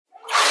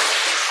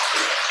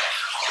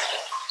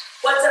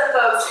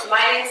folks, my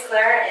name's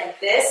Claire and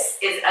this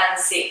is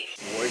Unseeq.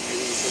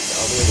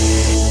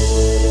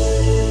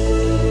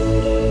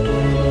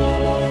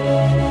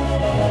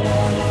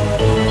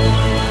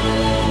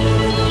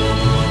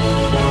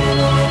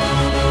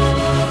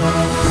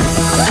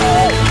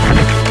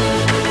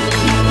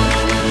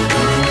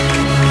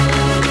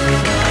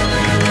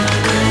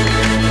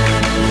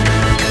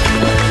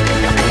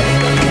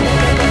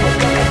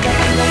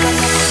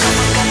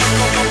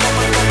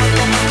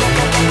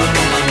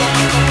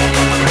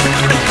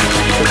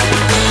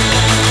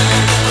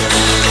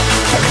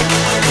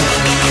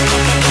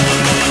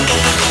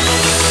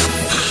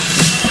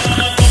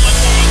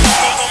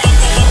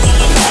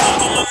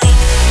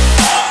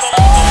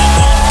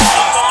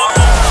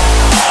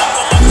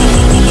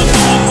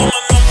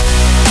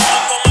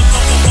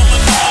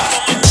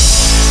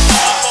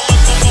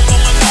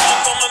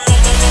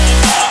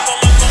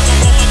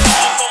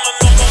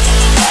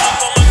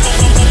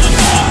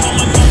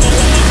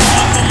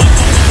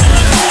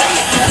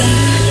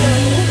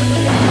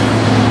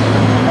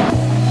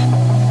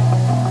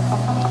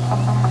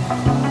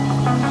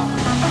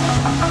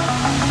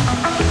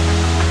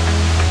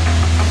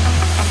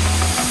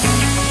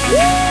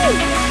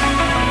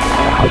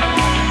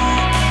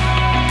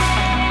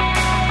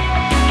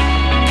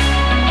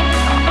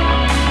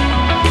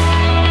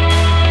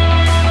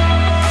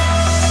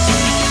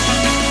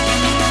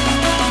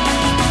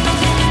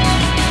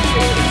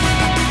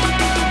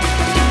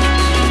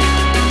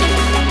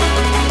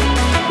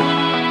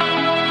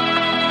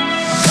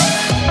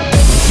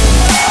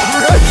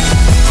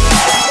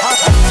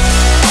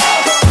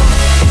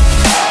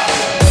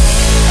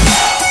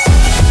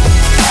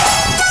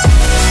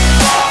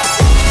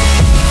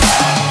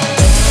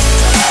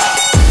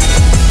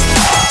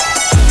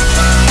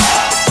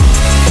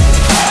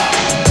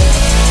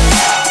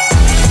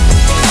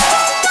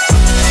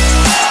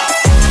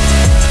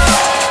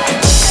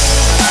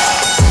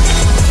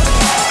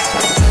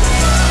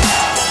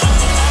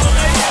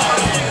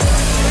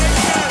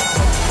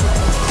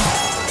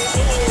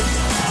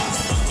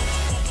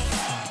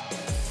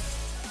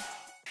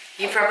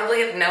 You probably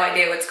have no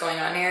idea what's going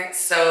on here,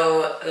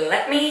 so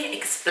let me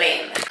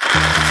explain.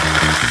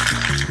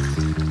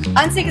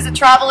 Unseeq is a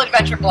travel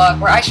adventure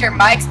blog where I share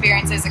my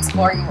experiences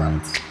exploring the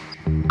world.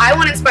 I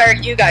want to inspire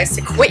you guys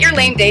to quit your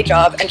lame day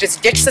job and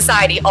just ditch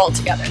society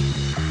altogether.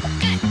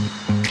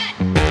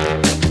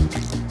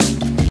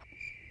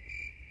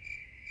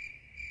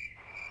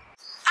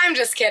 I'm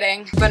just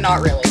kidding, but not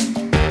really.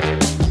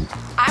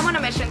 I'm on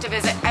a mission to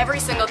visit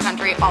every single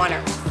country on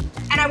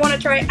Earth. And I want to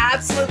try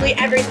absolutely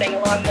everything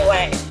along the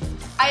way.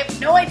 I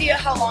have no idea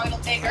how long it'll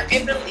take or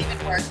if it'll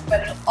even work,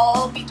 but it'll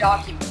all be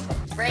documented.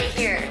 Right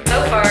here.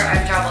 So far,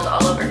 I've traveled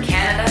all over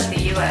Canada,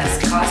 the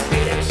US, Costa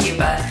Rica,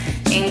 Cuba,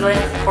 England,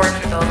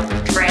 Portugal,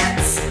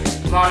 France,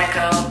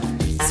 Monaco,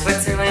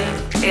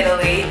 Switzerland,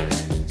 Italy,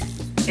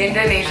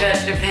 Indonesia,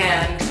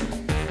 Japan,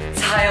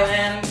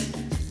 Thailand,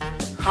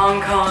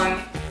 Hong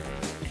Kong,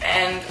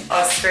 and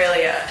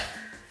Australia.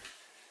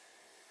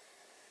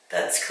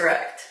 That's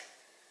correct.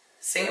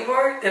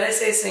 Singapore? Did I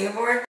say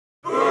Singapore?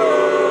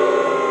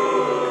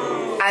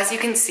 As you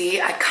can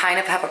see, I kind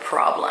of have a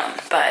problem,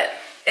 but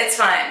it's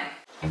fine.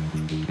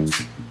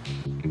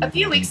 A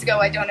few weeks ago,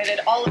 I donated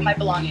all of my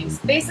belongings,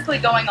 basically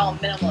going all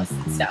minimalist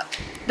and stuff.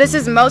 This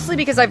is mostly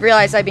because I've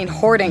realized I've been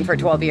hoarding for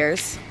 12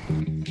 years.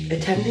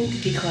 Attempting to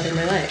declutter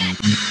my life.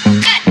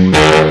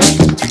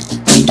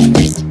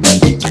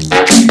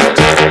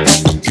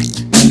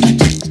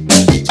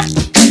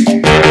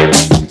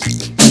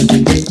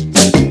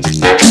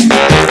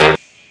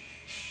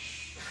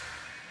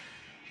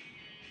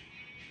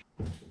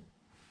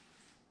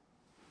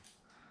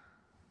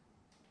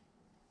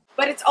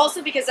 But it's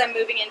also because I'm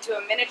moving into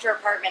a miniature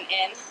apartment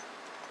in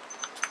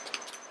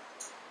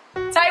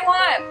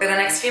Taiwan! For the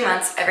next few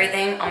months,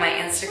 everything on my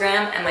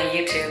Instagram and my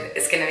YouTube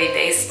is going to be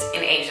based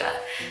in Asia.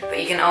 But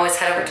you can always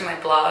head over to my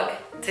blog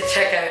to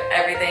check out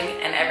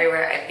everything and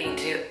everywhere I've been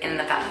to in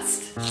the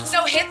past.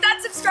 So hit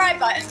that subscribe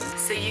button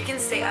So you can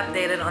stay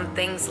updated on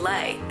things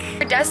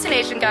like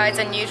destination guides,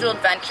 unusual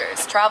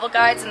adventures, travel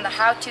guides, and the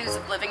how-tos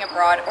of living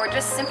abroad, or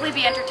just simply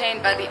be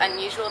entertained by the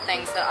unusual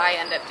things that I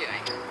end up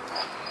doing.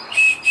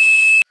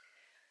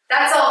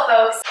 That's all,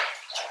 folks.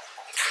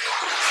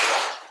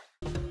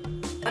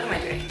 What am I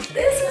doing?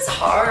 This is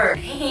hard.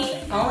 Hey,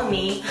 follow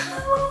me.